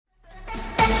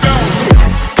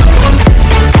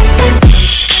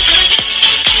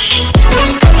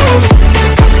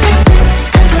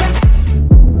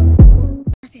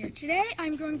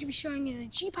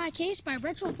gPI case by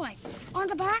RetroFlag. On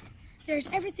the back, there's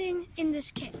everything in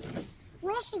this kit.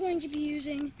 We're also going to be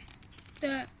using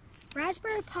the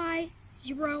Raspberry Pi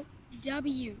Zero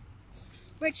W,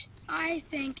 which I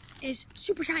think is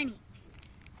super tiny.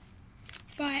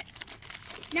 But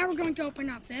now we're going to open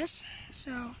up this.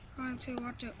 So we're going to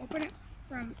want to open it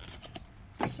from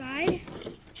the side,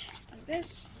 like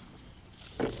this.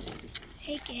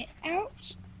 Take it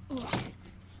out. Ugh.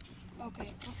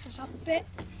 Okay, lift this up a bit.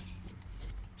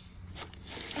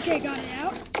 Okay, got it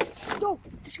out. Oh,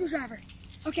 the screwdriver.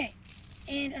 Okay,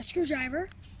 and a screwdriver.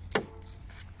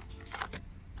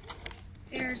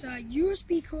 There's a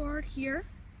USB cord here.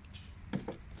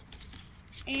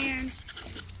 And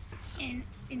an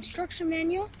instruction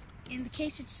manual in the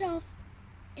case itself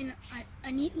in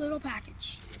a neat little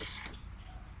package.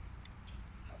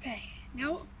 Okay,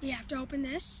 now we have to open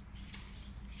this.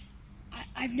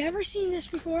 I've never seen this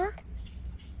before,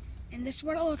 and this is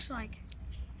what it looks like.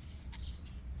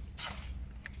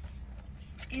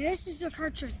 And this is the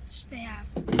cartridge they have.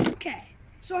 Okay,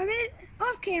 so I made,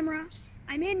 off camera,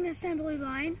 I made an assembly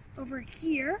line over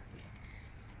here,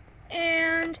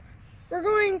 and we're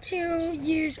going to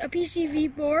use a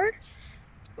PCB board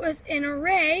with an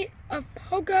array of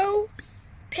pogo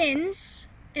pins,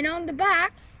 and on the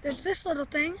back, there's this little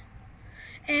thing,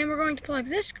 and we're going to plug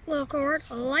this little cord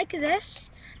like this,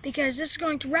 because this is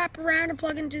going to wrap around and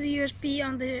plug into the USB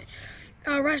on the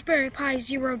Raspberry Pi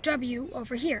Zero W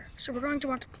over here. So we're going to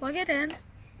want to plug it in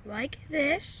like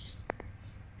this.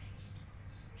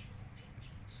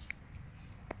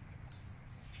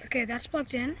 Okay, that's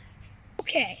plugged in.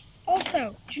 Okay,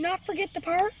 also, do not forget the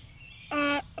part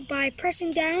by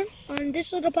pressing down on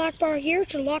this little black bar here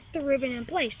to lock the ribbon in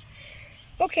place.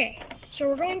 Okay, so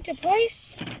we're going to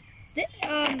place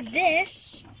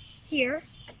this here,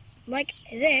 like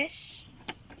this,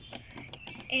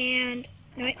 and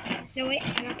no wait,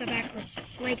 I got that backwards,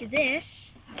 like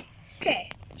this. Okay,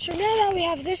 so now that we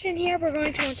have this in here, we're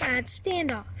going to want to add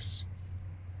standoffs.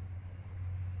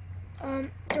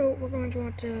 So we're going to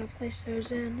want to place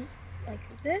those in like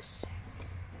this.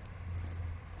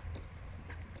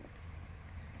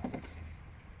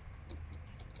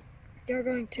 You're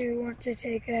going to want to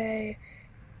take the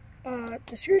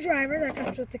screwdriver that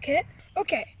comes with the kit.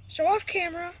 Okay, so off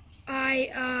camera, I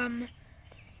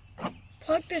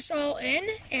plugged this all in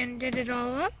and did it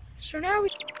all up. So now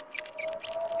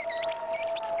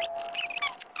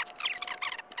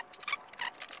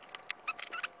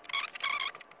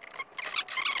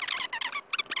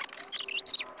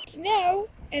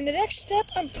and the next step,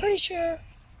 I'm pretty sure,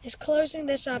 is closing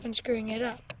this up and screwing it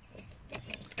up.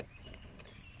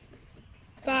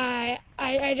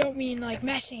 I don't mean like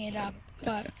messing it up,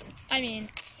 but I mean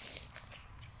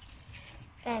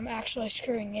actually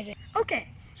screwing it in. Okay,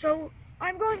 so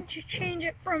I'm going to change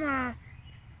it from a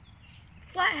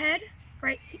flat head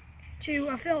right to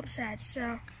a Phillips head.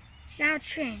 So now it's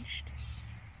changed.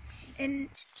 And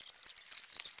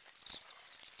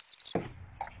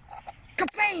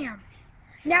kabam!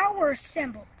 Now we're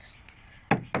assembled.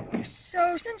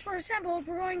 So since we're assembled,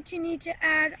 we're going to need to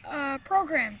add a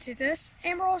program to this,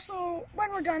 and we're also,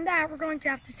 when we're done that, we're going to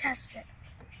have to test it.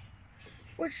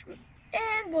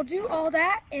 And we'll do all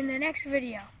that in the next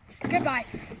video. Goodbye.